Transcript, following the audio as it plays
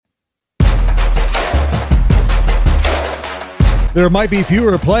There might be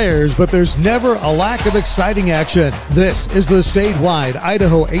fewer players, but there's never a lack of exciting action. This is the statewide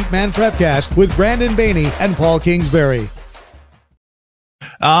Idaho 8-Man Prepcast with Brandon Baney and Paul Kingsbury.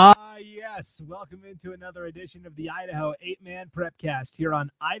 Yes. Welcome into another edition of the Idaho 8-Man Prepcast here on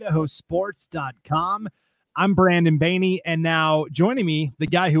idahosports.com. I'm Brandon Baney, and now joining me, the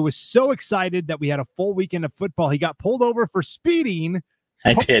guy who was so excited that we had a full weekend of football. He got pulled over for speeding.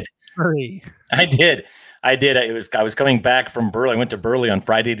 I did. I was coming back from Burley. I went to Burley on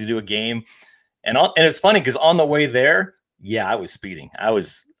Friday to do a game, and it's funny because on the way there, I was speeding. I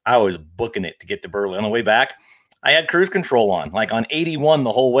was booking it to get to Burley. On the way back, I had cruise control on 81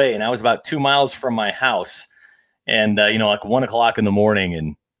 the whole way, and I was about 2 miles from my house, and 1 o'clock in the morning,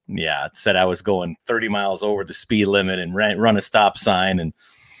 and it said I was going 30 miles over the speed limit and run a stop sign, and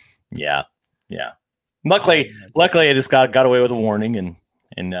Luckily, I just got away with a warning and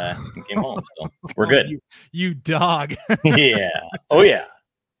came home. So we're good. You dog. Yeah. Oh yeah.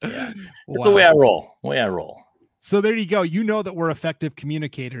 Yeah. It's the way I roll. So there you go. You know that we're effective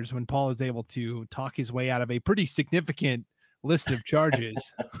communicators when Paul is able to talk his way out of a pretty significant list of charges.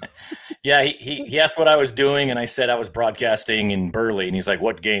 Yeah. He asked what I was doing, and I said I was broadcasting in Burley, and he's like,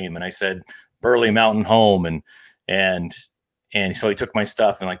 "What game?" And I said, "Burley Mountain Home." And so he took my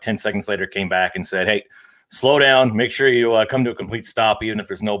stuff, and 10 seconds later came back and said, "Hey, slow down. Make sure you come to a complete stop, even if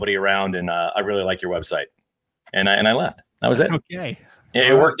there's nobody around. And I really like your website." And I left. That was it. Okay.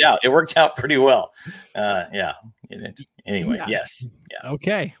 It worked out. It worked out pretty well. Anyway, yeah. Yes. Yeah.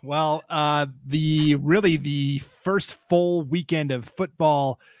 Okay. Well, the first full weekend of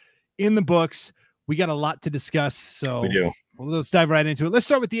football in the books. We got a lot to discuss. So we do. Let's dive right into it. Let's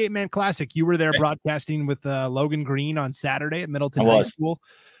start with the 8-Man Classic. You were there broadcasting with Logan Green on Saturday at Middleton High School.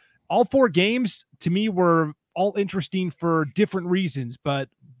 All four games to me were all interesting for different reasons, but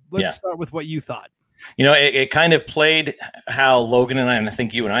let's start with what you thought. It kind of played how Logan and I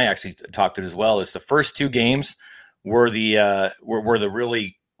think you and I actually talked it as well, is the first two games were the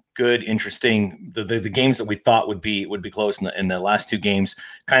really good, interesting, the games that we thought would be close, in the last two games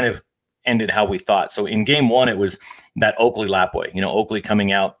kind of ended how we thought. So in game one, it was that Oakley Lapway, Oakley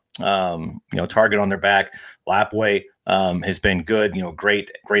coming out, target on their back. Lapway has been good,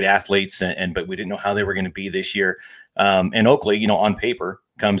 great athletes, but we didn't know how they were going to be this year. And Oakley, on paper,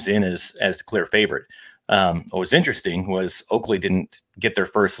 comes in as the clear favorite. What was interesting was Oakley didn't get their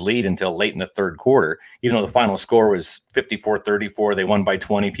first lead until late in the third quarter, even though the final score was 54-34. They won by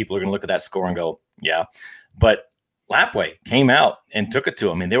 20. People are going to look at that score and go, yeah. But Lapway came out and took it to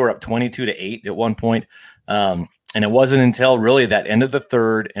them. I mean, they were up 22-8 at one point. And it wasn't until really that end of the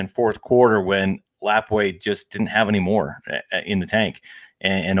third and fourth quarter when Lapway just didn't have any more in the tank,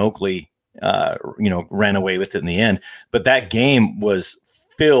 and Oakley, ran away with it in the end. But that game was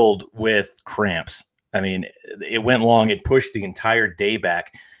filled with cramps. I mean, it went long. It pushed the entire day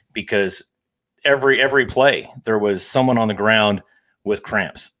back because every play there was someone on the ground with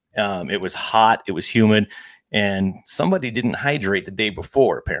cramps. It was hot. It was humid. And somebody didn't hydrate the day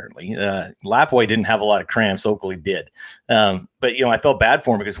before, apparently. Lapway didn't have a lot of cramps. Oakley did. But, I felt bad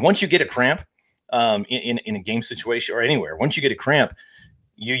for him because once you get a cramp in a game situation or anywhere, once you get a cramp,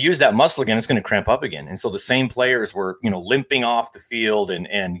 you use that muscle again, it's going to cramp up again. And so the same players were, limping off the field and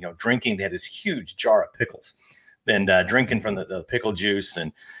drinking. They had this huge jar of pickles and drinking from the pickle juice.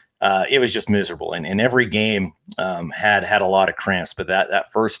 And it was just miserable. And every game had a lot of cramps. But that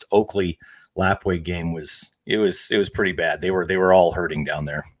first Oakley Lapway game was pretty bad. They were all hurting down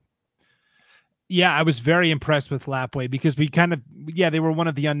there. Yeah, I was very impressed with Lapway because they were one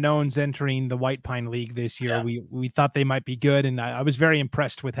of the unknowns entering the White Pine League this year. Yeah. We thought they might be good, and I was very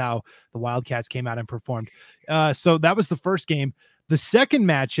impressed with how the Wildcats came out and performed. So that was the first game. The second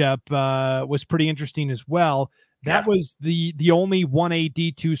matchup was pretty interesting as well. That was the only 1A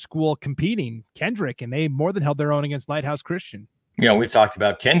D2 school competing, Kendrick, and they more than held their own against Lighthouse Christian. We've talked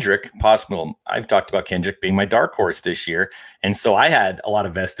about Kendrick, I've talked about Kendrick being my dark horse this year. And so I had a lot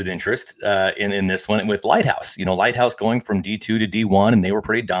of vested interest in this one with Lighthouse. Lighthouse going from D2 to D1, and they were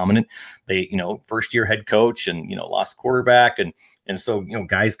pretty dominant. They, first year head coach and, lost quarterback. And so,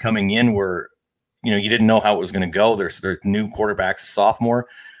 guys coming in were, you didn't know how it was going to go. There's new quarterbacks, sophomore,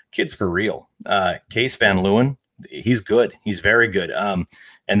 kids for real. Case Van Leeuwen, he's good. He's very good.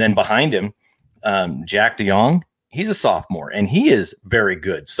 And then behind him, Jack DeYoung, he's a sophomore, and he is very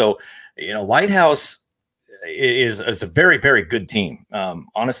good. So, Lighthouse is a very, very good team.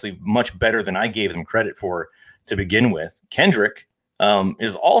 Honestly, much better than I gave them credit for to begin with. Kendrick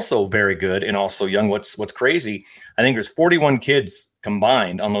is also very good and also young. What's crazy, I think there's 41 kids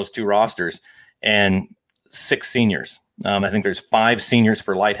combined on those two rosters and 6 seniors. I think there's 5 seniors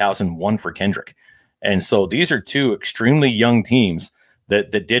for Lighthouse and 1 for Kendrick. And so these are two extremely young teams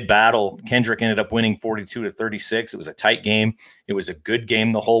that did battle. Kendrick ended up winning 42-36. It was a tight game. It was a good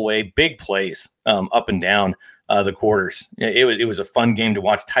game the whole way. Big plays up and down the quarters. It was a fun game to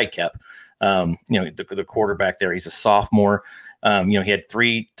watch. Tykep, the quarterback there, he's a sophomore. He had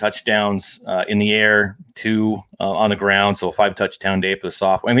 3 touchdowns in the air, 2 on the ground, so a 5-touchdown day for the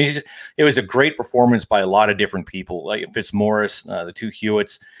sophomore. I mean, it was a great performance by a lot of different people, like Fitzmaurice, the 2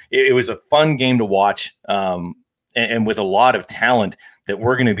 Hewitts. It was a fun game to watch, and with a lot of talent that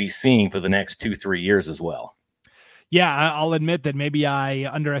we're going to be seeing for the next 2-3 years as well. Yeah, I'll admit that maybe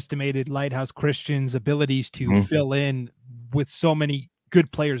I underestimated Lighthouse Christian's abilities to fill in with so many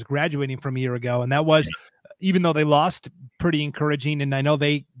good players graduating from a year ago, and that was. Even though they lost, pretty encouraging. And I know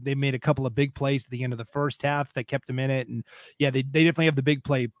they made a couple of big plays at the end of the first half that kept them in it. And yeah, they definitely have the big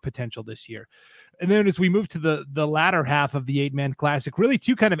play potential this year. And then as we move to the latter half of the 8-man classic, really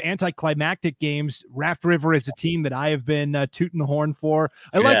 2 kind of anticlimactic games. Raft River is a team that I have been tooting the horn for.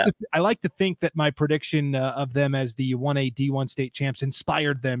 I like to think that my prediction of them as the 1A D1 state champs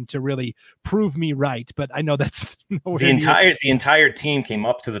inspired them to really prove me right. But I know that's the entire team came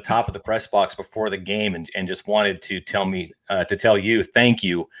up to the top of the press box before the game and just wanted to tell you thank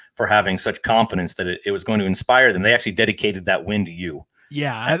you for having such confidence that it was going to inspire them. They actually dedicated that win to you.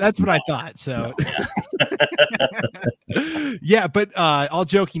 Yeah, that's what I thought. So, yeah, but all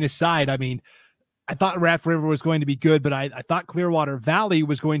joking aside, I mean, I thought Raft River was going to be good, but I thought Clearwater Valley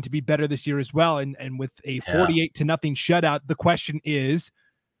was going to be better this year as well. And with a 48-0 shutout, the question is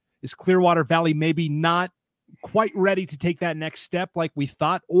Clearwater Valley maybe not quite ready to take that next step like we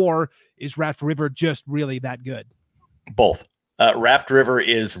thought, or is Raft River just really that good? Both. Raft River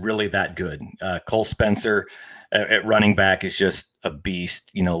is really that good. Cole Spencer at running back is just a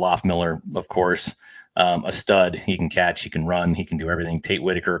beast. Loftmiller, of course, a stud. He can catch, he can run, he can do everything. Tate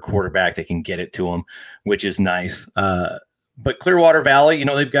Whitaker, a quarterback, they can get it to him, which is nice. But Clearwater Valley,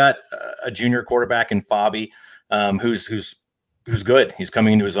 they've got a junior quarterback in Fabi, who's good. He's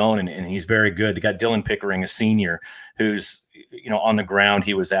coming into his own and he's very good. They got Dylan Pickering, a senior, who's, on the ground.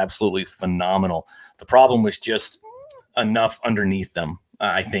 He was absolutely phenomenal. The problem was just enough underneath them,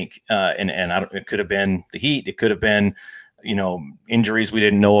 I think. And it could have been the heat. It could have been, injuries we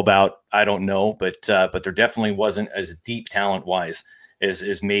didn't know about. I don't know, but there definitely wasn't as deep talent wise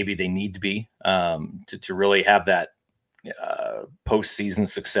as maybe they need to be to really have that postseason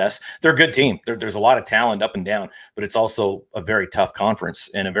success. They're a good team. There's a lot of talent up and down, but it's also a very tough conference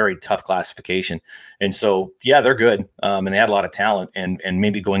and a very tough classification. And so, yeah, they're good. And they had a lot of talent, and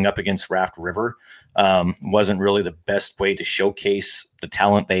maybe going up against Raft River wasn't really the best way to showcase the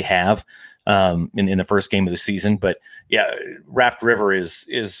talent they have in the first game of the season. But yeah, Raft River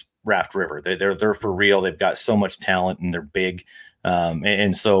is Raft River. They're for real. They've got so much talent and they're big.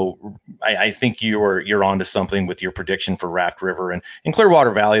 And so I think you're onto something with your prediction for Raft River and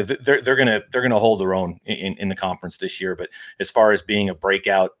Clearwater Valley. They're gonna hold their own in the conference this year. But as far as being a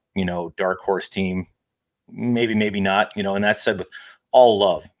breakout, dark horse team, maybe not. And that's said with all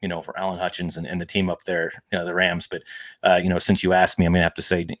love, for Alan Hutchins and the team up there, the Rams. But since you asked me, I'm gonna have to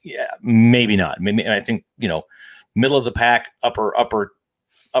say, yeah, maybe not. Maybe I think middle of the pack, upper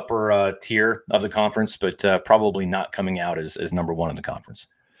tier of the conference, but probably not coming out as number one in the conference.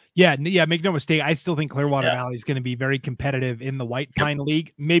 Yeah. Make no mistake. I still think Clearwater Valley is going to be very competitive in the White Pine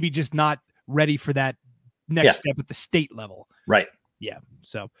League, maybe just not ready for that next step at the state level. Right. Yeah.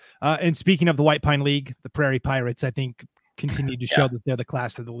 So, and speaking of the White Pine League, the Prairie Pirates, I think, continue to show that they're the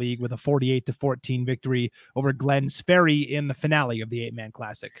class of the league with a 48-14 victory over Glenn's Ferry in the finale of the 8-man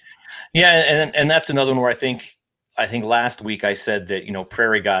classic. Yeah. And that's another one where I think last week I said that,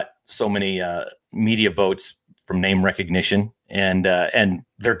 Prairie got so many media votes from name recognition and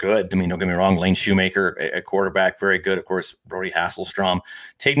they're good. I mean, don't get me wrong. Lane Shoemaker, a quarterback, very good. Of course, Brody Hasselstrom,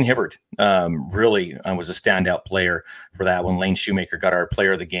 Tayden Hibbert really was a standout player for that one. Lane Shoemaker got our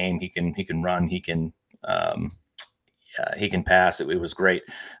player of the game. He can run. He can pass. It was great,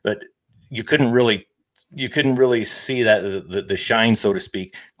 but you couldn't really see that the shine, so to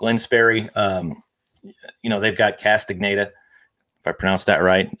speak. Glenn's Ferry, they've got Castagneta, if I pronounced that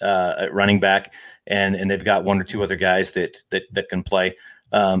right, at running back, and they've got one or two other guys that can play.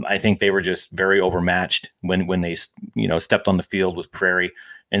 I think they were just very overmatched when they stepped on the field with Prairie,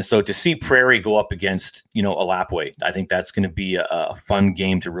 and so to see Prairie go up against Alapway, I think that's going to be a fun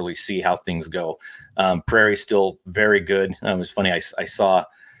game to really see how things go. Prairie's still very good. It was funny. I saw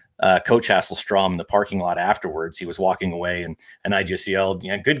Coach Hasselstrom in the parking lot afterwards. He was walking away, and I just yelled,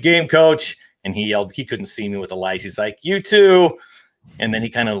 "Good game, Coach!" And he yelled, he couldn't see me with the lights. He's like, "You too." And then he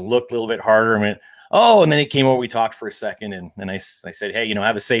kind of looked a little bit harder and went, Oh, and then he came over, we talked for a second, and then I said, hey,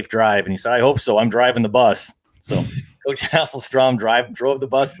 have a safe drive. And he said, I hope so. I'm driving the bus. So Coach Hasselstrom drove the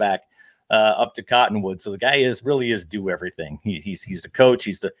bus back up to Cottonwood. So the guy really is do everything. He's the coach.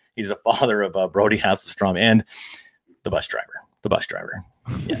 He's the father of Brody Hasselstrom and the bus driver.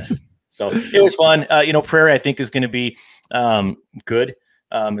 Yes. So it was fun. Prairie, I think, is going to be good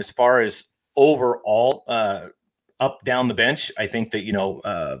as far as overall up down the bench. I think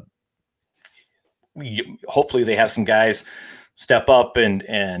that hopefully they have some guys step up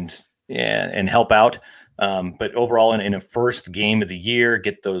and help out. But overall, in a first game of the year,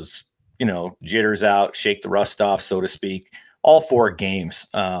 get those jitters out, shake the rust off, so to speak. All 4 games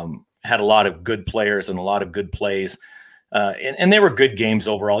had a lot of good players and a lot of good plays. And they were good games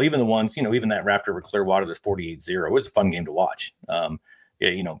overall. Even the ones, even that Raft River Clearwater, there's 48-0. It was a fun game to watch.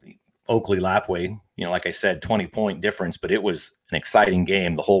 Oakley Lapway, like I said, 20-point difference, but it was an exciting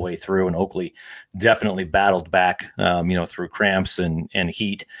game the whole way through. And Oakley definitely battled back, through cramps and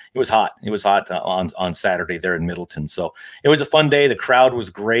heat. It was hot. It was hot on Saturday there in Middleton. So it was a fun day. The crowd was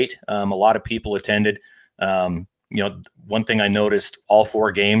great. A lot of people attended. One thing I noticed all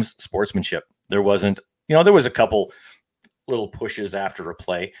 4 games, sportsmanship. There wasn't, there was a couple little pushes after a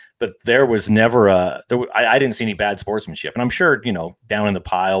play, but there was never I didn't see any bad sportsmanship. And I'm sure, down in the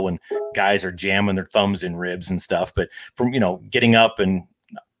pile when guys are jamming their thumbs in ribs and stuff, but from, getting up, and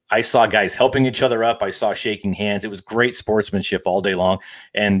I saw guys helping each other up. I saw shaking hands. It was great sportsmanship all day long.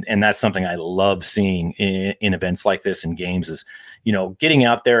 And that's something I love seeing in events like this and games is, getting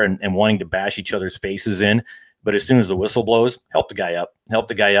out there and wanting to bash each other's faces in. But as soon as the whistle blows, help the guy up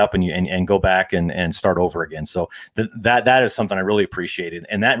and go back and start over again. So that is something I really appreciated.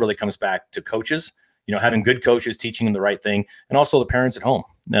 And that really comes back to coaches, having good coaches teaching them the right thing, and also the parents at home,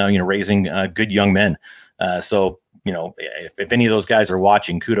 raising good young men. So if any of those guys are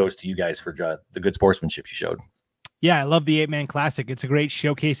watching, kudos to you guys for the good sportsmanship you showed. Yeah, I love the 8-man classic. It's a great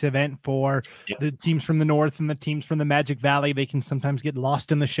showcase event for the teams from the North and the teams from the Magic Valley. They can sometimes get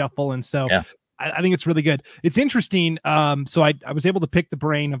lost in the shuffle. And so I think it's really good. It's interesting. So I was able to pick the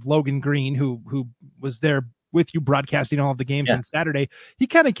brain of Logan Green, who was there with you broadcasting all of the games on Saturday. He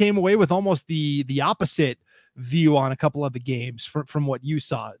kind of came away with almost the opposite view on a couple of the games from what you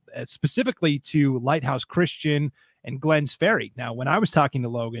saw, specifically to Lighthouse Christian and Glens Ferry. Now, when I was talking to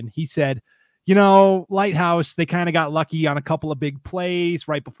Logan, he said, Lighthouse, they kind of got lucky on a couple of big plays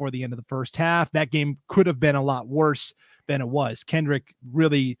right before the end of the first half. That game could have been a lot worse than it was. Kendrick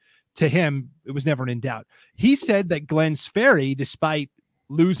really, to him, it was never in doubt. He said that Glens Ferry, despite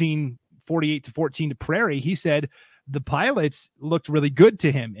losing 48-14 to Prairie, he said the Pilots looked really good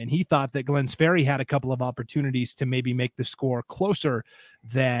to him, and he thought that Glens Ferry had a couple of opportunities to maybe make the score closer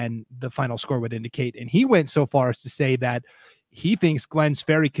than the final score would indicate. And he went so far as to say that he thinks Glens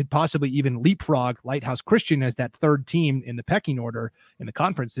Ferry could possibly even leapfrog Lighthouse Christian as that 3rd team in the pecking order in the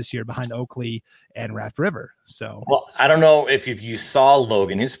conference this year behind Oakley and Raft River. So, well, I don't know if you saw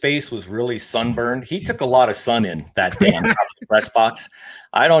Logan, his face was really sunburned. He took a lot of sun in that day on top of the press box.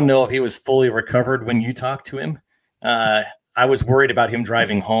 I don't know if he was fully recovered when you talked to him. I was worried about him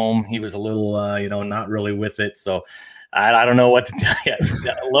driving home. He was a little, not really with it. So I don't know what to tell you.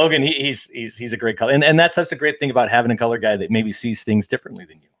 Logan, he's a great color. And that's a great thing about having a color guy that maybe sees things differently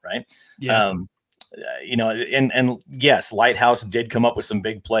than you, right? Yeah. And yes, Lighthouse did come up with some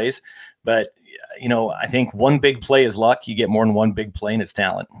big plays, but I think one big play is luck. You get more than one big play and it's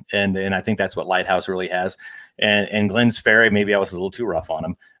talent. And I think that's what Lighthouse really has. And Glens Ferry, maybe I was a little too rough on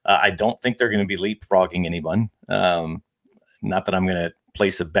him. I don't think they're going to be leapfrogging anyone. Not that I'm going to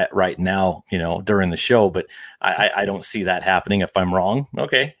place a bet right now, during the show, but I don't see that happening. If I'm wrong,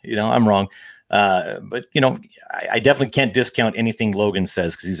 okay, I'm wrong. But I definitely can't discount anything Logan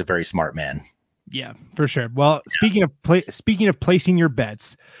says because he's a very smart man. Yeah, for sure. Well, speaking of placing your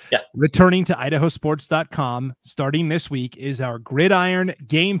bets, returning to idahosports.com starting this week is our Gridiron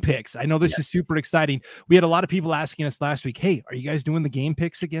Game Picks. I know this is super exciting. We had a lot of people asking us last week, hey, are you guys doing the game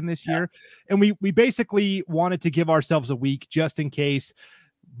picks again this year? And we basically wanted to give ourselves a week just in case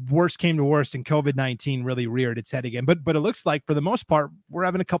worst came to worst and COVID-19 really reared its head again. But it looks like for the most part, we're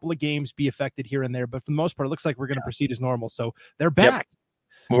having a couple of games be affected here and there. But for the most part, it looks like we're going to proceed as normal. So they're back. Yep.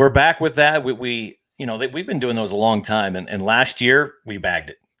 We're back with that. We've been doing those a long time. And last year we bagged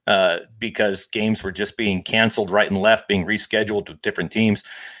it because games were just being canceled right and left, being rescheduled with different teams.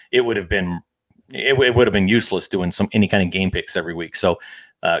 It would have been useless doing any kind of game picks every week. So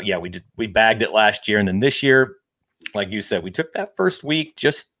we bagged it last year. And then this year, like you said, we took that first week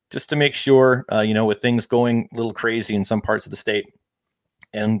just to make sure, with things going a little crazy in some parts of the state.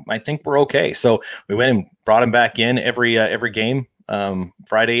 And I think we're okay. So we went and brought him back in every game.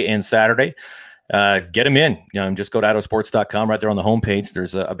 Friday and Saturday. get them in. Just go to idahosports.com. Right there on the homepage,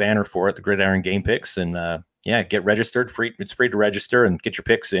 there's a banner for it, the Gridiron Game Picks, and get registered. It's free to register and get your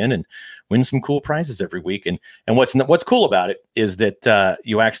picks in and win some cool prizes every week. And what's cool about it is that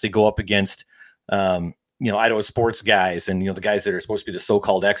you actually go up against Idaho sports guys and the guys that are supposed to be the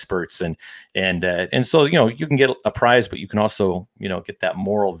so-called experts, and so you can get a prize, but you can also get that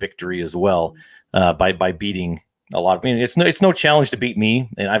moral victory as well by beating a lot of. It's no challenge to beat me,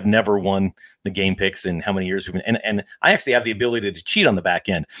 and I've never won the game picks in how many years we've been. And I actually have the ability to cheat on the back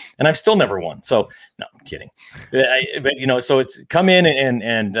end, and I've still never won. So no, I'm kidding. But so it's come in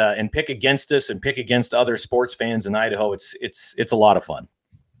and pick against us and pick against other sports fans in Idaho. It's a lot of fun.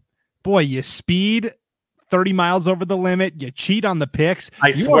 Boy, you speed 30 miles over the limit. You cheat on the picks.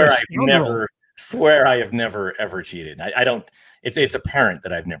 I swear I have never ever cheated. I don't. It's apparent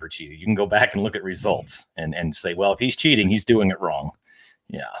that I've never cheated. You can go back and look at results and say, well, if he's cheating, he's doing it wrong.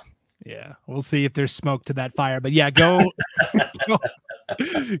 Yeah. Yeah. We'll see if there's smoke to that fire, but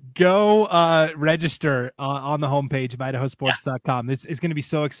go register on the homepage of idahosports.com. This is going to be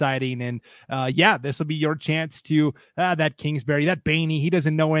so exciting. And this will be your chance to that Kingsbury, that Baney, he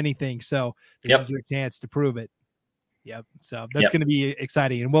doesn't know anything. So this is your chance to prove it. Yep. So that's going to be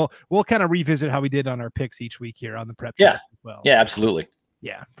exciting. And we'll kind of revisit how we did on our picks each week here on the prep test as well. Yeah, absolutely.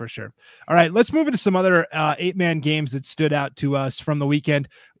 Yeah, for sure. All right, let's move into some other 8-man games that stood out to us from the weekend.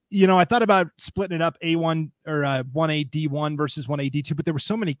 I thought about splitting it up A1 or 1A D1 versus 1A D2, but there were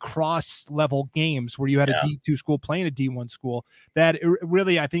so many cross-level games where you had a D2 school playing a D1 school that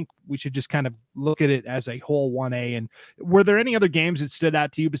really, I think we should just kind of look at it as a whole 1A. And were there any other games that stood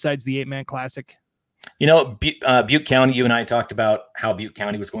out to you besides the 8-man classic? Butte County, you and I talked about how Butte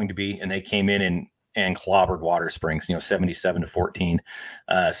County was going to be, and they came in and clobbered Water Springs, 77-14.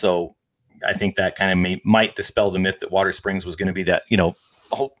 So I think that kind of might dispel the myth that Water Springs was going to be that,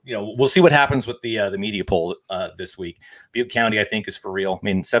 we'll see what happens with the media poll this week. Butte County, I think, is for real.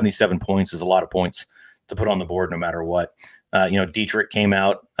 77 points is a lot of points to put on the board no matter what. Dietrich came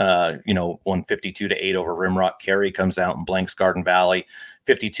out, won 52-8 over Rimrock. Carey comes out and blanks Garden Valley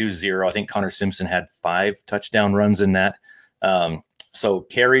 52-0. I think Connor Simpson had 5 touchdown runs in that. So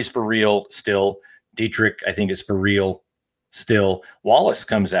Carey's for real still. Dietrich, I think, is for real still. Wallace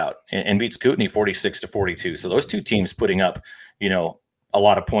comes out and beats Kootenai 46-42. So those two teams putting up, a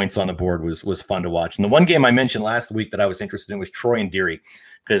lot of points on the board was fun to watch. And the one game I mentioned last week that I was interested in was Troy and Deary,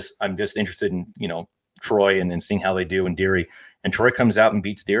 because I'm just interested in, Troy and seeing how they do in Deary. And Troy comes out and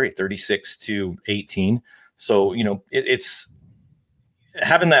beats Deary 36-18. So, it's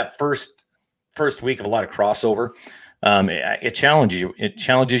having that first week of a lot of crossover. It challenges you. It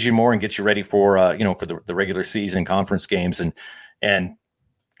challenges you more and gets you ready for for the regular season conference games. And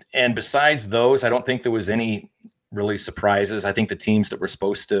besides those, I don't think there was any really surprises. I think the teams that were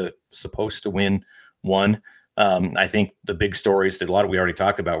supposed to win won. I think the big stories that we already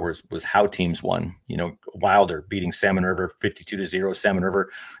talked about was how teams won. Wilder beating Salmon River 52-0. Salmon River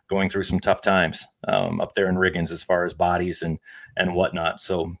going through some tough times up there in Riggins as far as bodies and whatnot.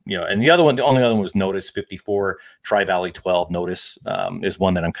 So and the only other one was Notice 54. Tri-Valley 12. Notice is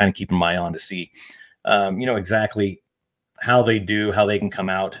one that I'm kind of keeping my eye on to see exactly how they can come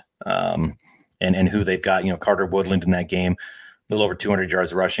out and who they've got. Carter Woodland in that game. A little over 200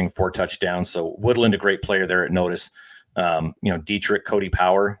 yards rushing, 4 touchdowns. So Woodland, a great player there at Notice. Dietrich, Cody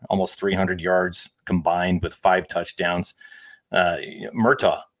Power, almost 300 yards combined with 5 touchdowns.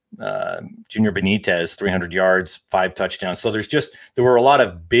 Murtaugh, Junior Benitez, 300 yards, 5 touchdowns. So there were a lot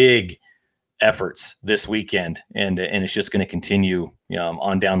of big efforts this weekend, and it's just going to continue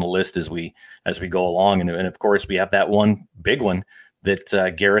on down the list as we go along. And of course, we have that one big one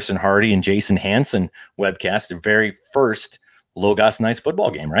that Garrison Hardy and Jason Hansen webcast, the very first Logos Knights football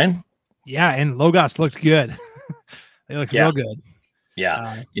game, right? Yeah, and Logos looked good. They looked real good.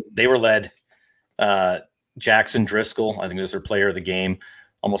 Yeah, they were led. Jackson Driscoll, I think was their player of the game,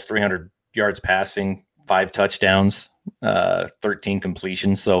 almost 300 yards passing, 5 touchdowns, 13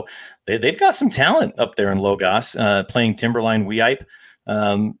 completions. So they've got some talent up there in Logos, playing Timberline Weippe.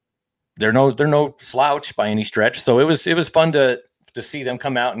 They're no slouch by any stretch. So it was fun to see them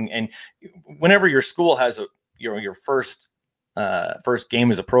come out and whenever your school has your first game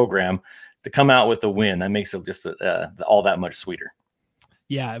as a program, to come out with a win, that makes it just all that much sweeter.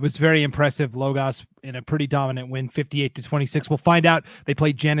 Yeah, it was very impressive. Logos in a pretty dominant win, 58-26. We'll find out. They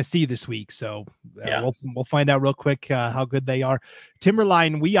play Genesee this week, so we'll find out real quick how good they are.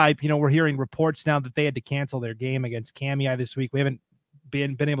 Timberline Weippe, we're hearing reports now that they had to cancel their game against Kamei this week. We haven't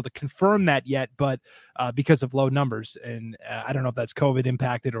been able to confirm that yet, but because of low numbers. And I don't know if that's COVID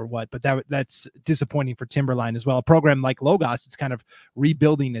impacted or what, but that's disappointing for Timberline as well. A program like Logos, it's kind of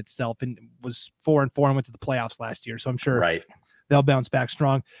rebuilding itself and was 4-4 and went to the playoffs last year. So I'm sure they'll bounce back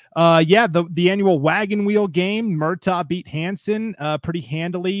strong. The annual wagon wheel game, Murtaugh beat Hanson pretty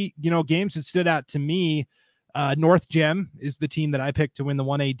handily. Games that stood out to me, North Gem is the team that I picked to win the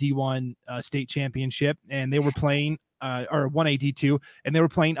 1A D1 state championship, and they were playing or 1A D2, and they were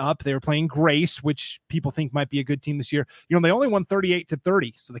playing up. They were playing Grace, which people think might be a good team this year. They only won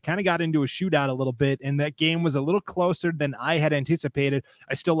 38-30, so they kind of got into a shootout a little bit, and that game was a little closer than I had anticipated.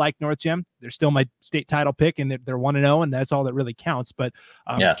 I still like North Gem. They're still my state title pick, and they're 1-0, and that's all that really counts. But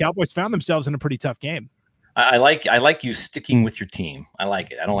Cowboys found themselves in a pretty tough game. I like you sticking with your team. I like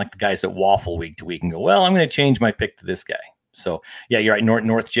it. I don't like the guys that waffle week to week and go, well, I'm going to change my pick to this guy. So yeah, you're right.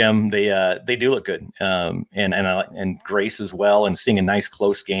 North Gem, they do look good. And Grace as well, and seeing a nice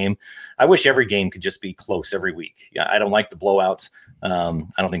close game. I wish every game could just be close every week. Yeah, I don't like the blowouts. I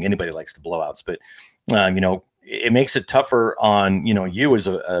don't think anybody likes the blowouts, but it makes it tougher on, you as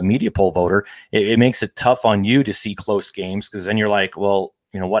a media poll voter. It makes it tough on you to see close games, because then you're like, well,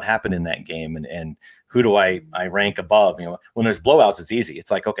 what happened in that game, and who do I rank above? When there's blowouts, it's easy.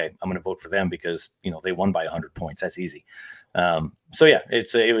 It's like, okay, I'm going to vote for them because they won by 100 points. That's easy. So yeah,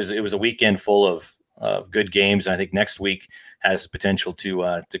 it was a weekend full of good games, and I think next week has potential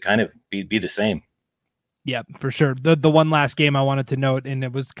to kind of be the same. Yeah, for sure. The one last game I wanted to note, and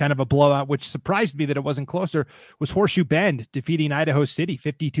it was kind of a blowout, which surprised me that it wasn't closer, was Horseshoe Bend defeating Idaho City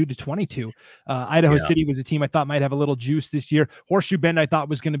 52-22. Idaho City was a team I thought might have a little juice this year. Horseshoe Bend I thought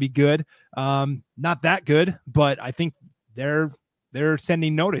was going to be good. Not that good, but I think they're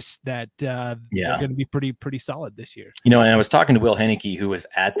sending notice that they're going to be pretty solid this year. And I was talking to Will Henneke, who was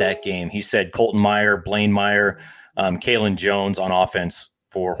at that game. He said Colton Meyer, Blaine Meyer, Kalen Jones on offense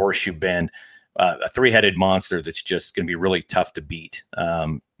for Horseshoe Bend. A three-headed monster that's just going to be really tough to beat.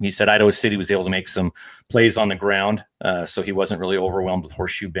 He said Idaho City was able to make some plays on the ground, so he wasn't really overwhelmed with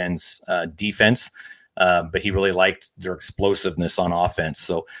Horseshoe Bend's defense, but he really liked their explosiveness on offense.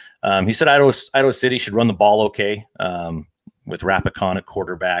 So he said Idaho City should run the ball okay, with Rapicon at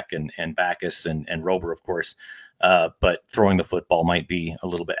quarterback and Backus and Rober, of course. But throwing the football might be a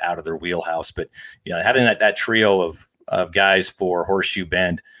little bit out of their wheelhouse. But having that trio of guys for Horseshoe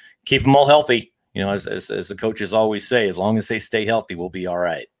Bend, keep them all healthy. As the coaches always say, as long as they stay healthy, we'll be all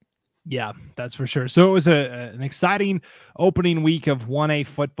right. Yeah, that's for sure. So it was an exciting opening week of 1A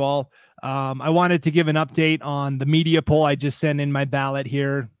football. I wanted to give an update on the media poll. I just sent in my ballot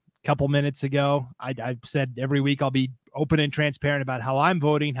here a couple minutes ago. I've said every week I'll be open and transparent about how I'm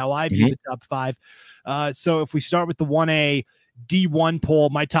voting, how I view the top five. So if we start with the 1A D1 poll,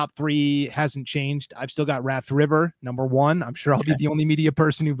 my top three hasn't changed. I've still got Raft River number one. I'm sure I'll be the only media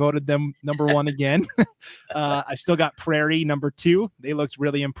person who voted them number one again. I've still got Prairie number two. They looked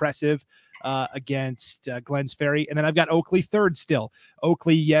really impressive against Glens Ferry. And then I've got Oakley third still.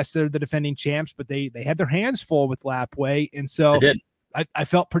 Oakley, yes, they're the defending champs, but they had their hands full with Lapway. And so I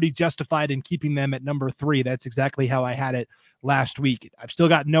felt pretty justified in keeping them at number three. That's exactly how I had it last week. I've still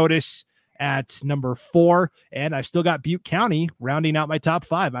got Notice at number four, and I've still got Butte County rounding out my top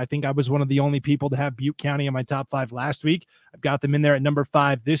five. I think I was one of the only people to have Butte County in my top five last week. I've got them in there at number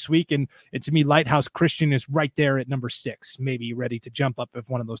five this week, and to me, Lighthouse Christian is right there at number six, maybe ready to jump up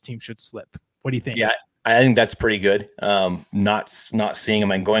if one of those teams should slip. What do you think? Yeah, I think that's pretty good. Not seeing them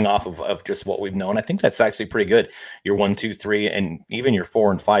and going off of just what we've known. I think that's actually pretty good. Your 1, 2, 3, and even your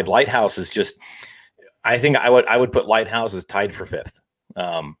 4 and 5. Lighthouse is just, I think I would put Lighthouse as tied for fifth.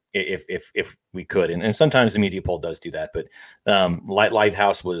 If we could, and sometimes the media poll does do that, but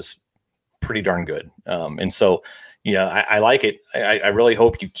Lighthouse was pretty darn good, and so I like it. I really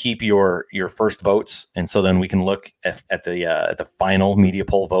hope you keep your first votes, and so then we can look at the final media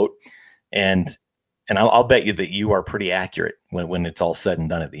poll vote, and I'll bet you that you are pretty accurate when it's all said and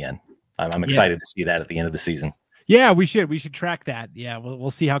done at the end. I'm excited to see that at the end of the season. Yeah, we should track that. Yeah,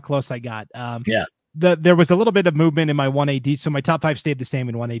 we'll see how close I got. There was a little bit of movement in my 1AD, so my top five stayed the same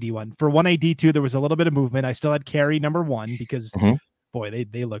in 1AD1. For 1AD2, there was a little bit of movement. I still had Carey number one because, boy,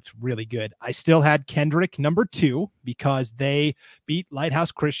 they looked really good. I still had Kendrick number two because they beat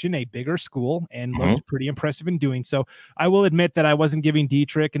Lighthouse Christian, a bigger school, and looked pretty impressive in doing so. I will admit that I wasn't giving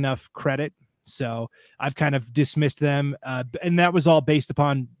Dietrich enough credit, so I've kind of dismissed them, and that was all based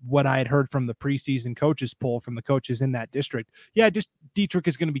upon what I had heard from the preseason coaches poll from the coaches in that district. Yeah, just Dietrich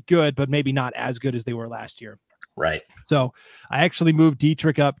is going to be good, but maybe not as good as they were last year. Right. So I actually moved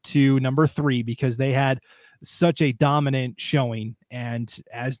Dietrich up to number three because they had such a dominant showing, and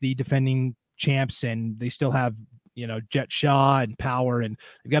as the defending champs, and they still have Jet Shaw and Power, and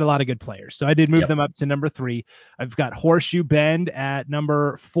they've got a lot of good players. So I did move them up to number 3. I've got Horseshoe Bend at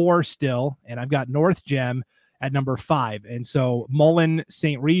number 4 still, and I've got North Gem at number 5. And so Mullen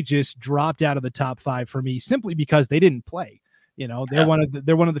St. Regis dropped out of the top 5 for me simply because they didn't play. They're one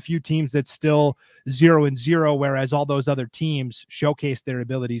of the few teams that's still 0-0, whereas all those other teams showcased their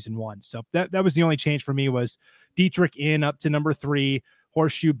abilities and won. So that was the only change for me, was Dietrich in up to number 3,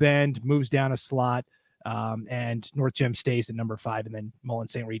 Horseshoe Bend moves down a slot, and North Gem stays at number 5, and then Mullen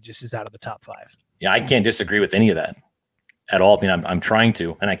St. Regis is out of the top 5. Yeah, I can't disagree with any of that at all. I mean, I'm trying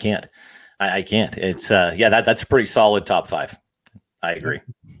to, and I can't. I can't. It's that's a pretty solid top 5. I agree.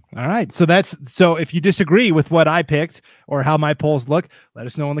 All right. So if you disagree with what I picked or how my polls look, let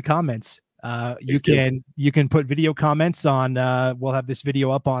us know in the comments. You can put video comments on, we'll have this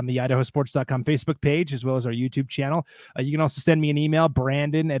video up on the idahosports.com Facebook page, as well as our YouTube channel. You can also send me an email,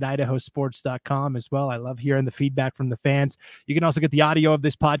 brandon@idahosports.com as well. I love hearing the feedback from the fans. You can also get the audio of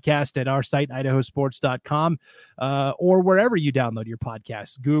this podcast at our site, idahosports.com, or wherever you download your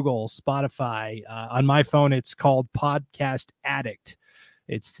podcasts, Google, Spotify. On my phone, it's called Podcast Addict.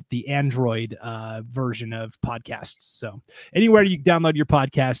 It's the Android version of podcasts. So anywhere you download your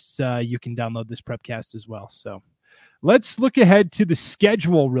podcasts, you can download this Prepcast as well. So let's look ahead to the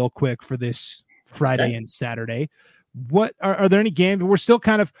schedule real quick for this Friday and Saturday. What are there any games? We're still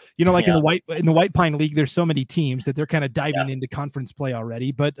kind of, in the White Pine League, there's so many teams that they're kind of diving into conference play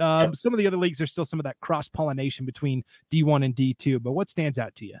already. But some of the other leagues, there's still some of that cross-pollination between D1 and D2. But what stands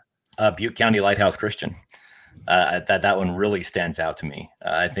out to you? Butte County Lighthouse Christian. That one really stands out to me.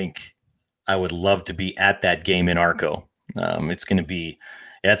 I think I would love to be at that game in Arco. It's going to be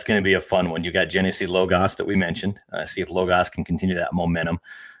a fun one. You got Genesee Logos that we mentioned. See if Logos can continue that momentum.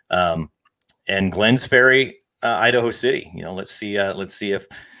 And Glens Ferry, Idaho City. Let's see if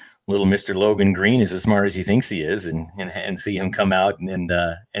little Mr. Logan Green is as smart as he thinks he is, and see him come out and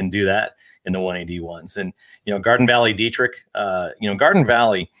do that in the 1AD1s. And Garden Valley Dietrich. Garden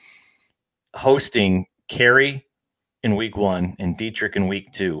Valley hosting Cary in week 1 and Dietrich in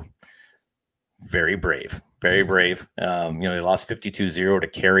week 2. Very brave. They lost 52-0 to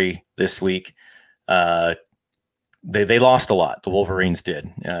Cary this week. They lost a lot. The Wolverines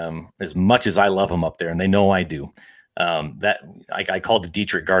did. As much as I love them up there, and they know I do. I called the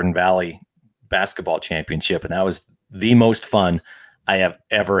Dietrich Garden Valley basketball championship, and that was the most fun I have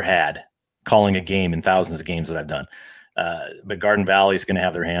ever had calling a game in thousands of games that I've done. But Garden Valley is going to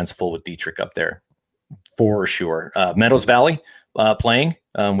have their hands full with Dietrich up there. For sure. Meadows Valley playing,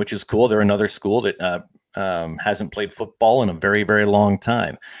 which is cool. They're another school that hasn't played football in a very, very long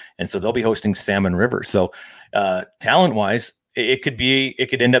time. And so they'll be hosting Salmon River. So talent-wise, it could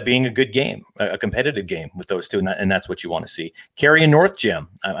end up being a good game, a competitive game with those two. And that's what you want to see. Cary and North Gem.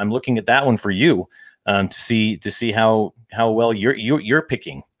 I'm looking at that one for you to see how well you're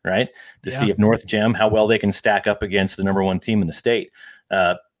picking, right? To see if North Gem, how well they can stack up against the number 1 team in the state.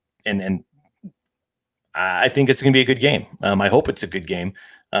 And I think it's going to be a good game. I hope it's a good game,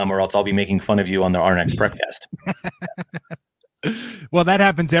 or else I'll be making fun of you on our next Prepcast. Well, that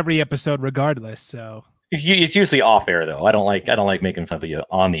happens every episode, regardless. So it's usually off air, though. I don't like making fun of you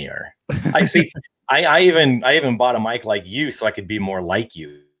on the air. I see. I even bought a mic like you so I could be more like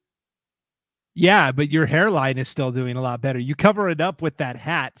you. Yeah, but your hairline is still doing a lot better. You cover it up with that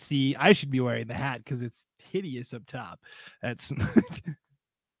hat. See, I should be wearing the hat because it's hideous up top. That's.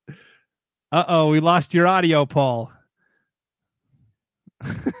 Uh-oh, we lost your audio, Paul.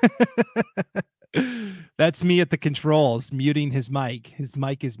 That's me at the controls, muting his mic. His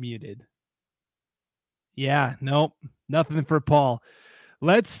mic is muted. Yeah, nope, nothing for Paul.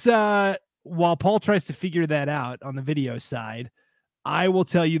 Let's, while Paul tries to figure that out on the video side, I will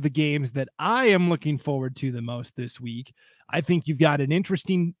tell you the games that I am looking forward to the most this week. I think you've got an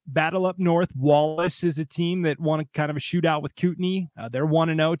interesting battle up north. Wallace is a team that won kind of a shootout with Kootenai. They're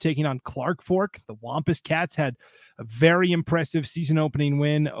 1-0 taking on Clark Fork. The Wampus Cats had a very impressive season opening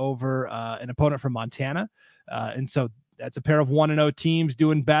win over an opponent from Montana. And so that's a pair of 1-0 teams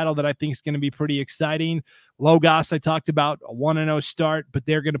doing battle that I think is going to be pretty exciting. Logos, I talked about, a 1-0 start, but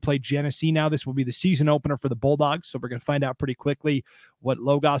they're going to play Genesee now. This will be the season opener for the Bulldogs, so we're going to find out pretty quickly what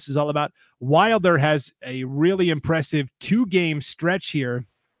Logos is all about. Wilder has a really impressive 2-game stretch here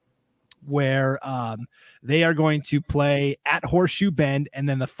where they are going to play at Horseshoe Bend, and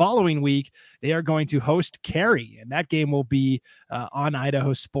then the following week they are going to host Cary, and that game will be on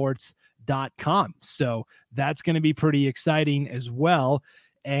idahosports.com. So that's going to be pretty exciting as well.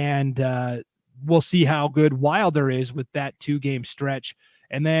 And we'll see how good Wilder is with that 2-game stretch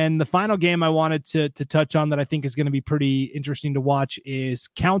And then the final game I wanted to touch on that I think is going to be pretty interesting to watch is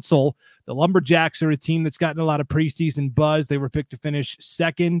Council. The Lumberjacks are a team that's gotten a lot of preseason buzz. They were picked to finish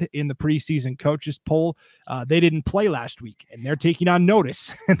second in the preseason coaches poll. They didn't play last week, and they're taking on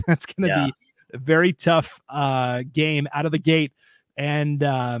Notice. And that's going to be a very tough game out of the gate. And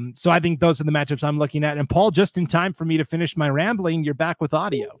so I think those are the matchups I'm looking at. And Paul, just in time for me to finish my rambling, you're back with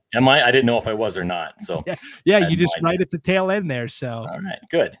audio. Am I? I didn't know if I was or not. So yeah, you just right at the tail end there. So all right,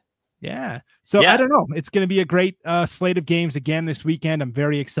 good. Yeah. So I don't know. It's going to be a great slate of games again this weekend. I'm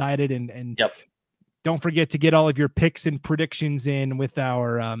very excited. And don't forget to get all of your picks and predictions in with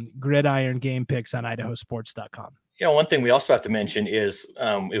our Gridiron game picks on idahosports.com. One thing we also have to mention is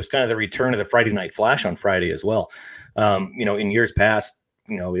it was kind of the return of the Friday Night Flash on Friday as well. In years past,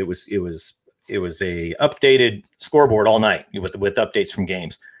 it was a updated scoreboard all night with updates from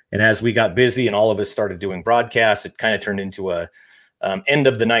games. And as we got busy and all of us started doing broadcasts, it kind of turned into a end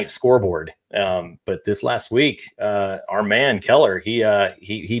of the night scoreboard. But this last week, our man Keller, he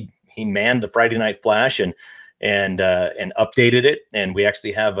manned the Friday Night Flash and updated it. And we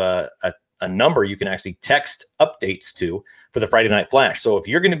actually have a number you can actually text updates to for the Friday Night Flash. So if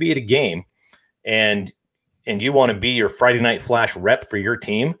you're going to be at a game and you want to be your Friday Night Flash rep for your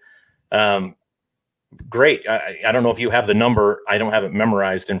team, great. I don't know if you have the number. I don't have it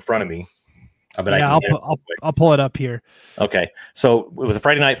memorized in front of me. But I'll pull it up here. Okay. So with the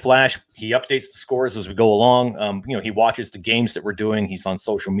Friday Night Flash, he updates the scores as we go along. He watches the games that we're doing. He's on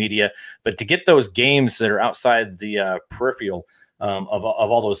social media. But to get those games that are outside the peripheral of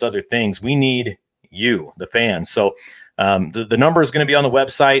all those other things, we need you, the fans. So the number is going to be on the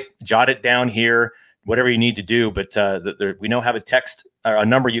website. Jot it down here, whatever you need to do. But we now have a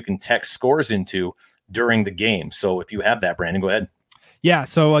number you can text scores into during the game. So if you have that, Brandon, go ahead. Yeah,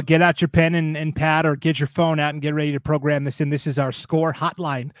 so get out your pen and pad or get your phone out and get ready to program this in. This is our score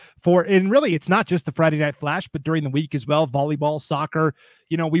hotline and really it's not just the Friday Night Flash, but during the week as well, volleyball, soccer.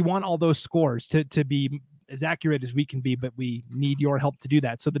 We want all those scores to be as accurate as we can be, but we need your help to do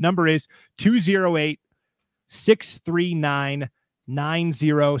that. So the number is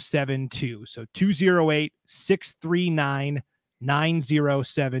 208-639-9072. So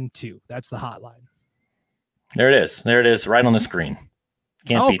 208-639-9072. That's the hotline. There it is right on the screen.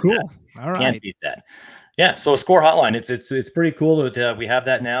 Can't beat cool. that. All right. Can't beat that. Yeah. So a score hotline. It's pretty cool that we have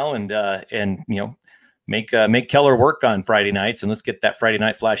that now, and make Keller work on Friday nights, and let's get that Friday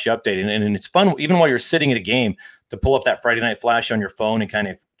Night Flash updated. And it's fun even while you're sitting at a game to pull up that Friday Night Flash on your phone and kind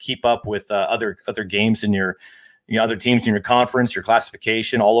of keep up with other games in your other teams in your conference, your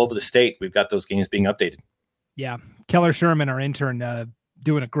classification all over the state. We've got those games being updated. Yeah, Keller Sherman, our intern,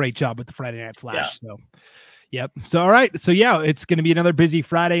 doing a great job with the Friday Night Flash. Yeah. So. Yep. So, all right. So, it's going to be another busy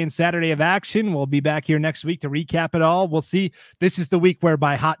Friday and Saturday of action. We'll be back here next week to recap it all. We'll see. This is the week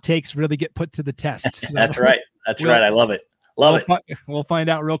whereby hot takes really get put to the test. So That's right. I love it. We'll find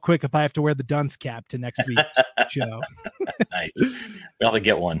out real quick if I have to wear the dunce cap to next week's show. Nice. We'll have to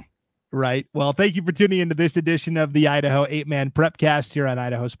get one. Right. Well, thank you for tuning into this edition of the Idaho 8-Man Prepcast here on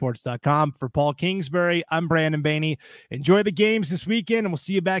idahosports.com. For Paul Kingsbury, I'm Brandon Baney. Enjoy the games this weekend, and we'll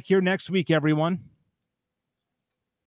see you back here next week, everyone.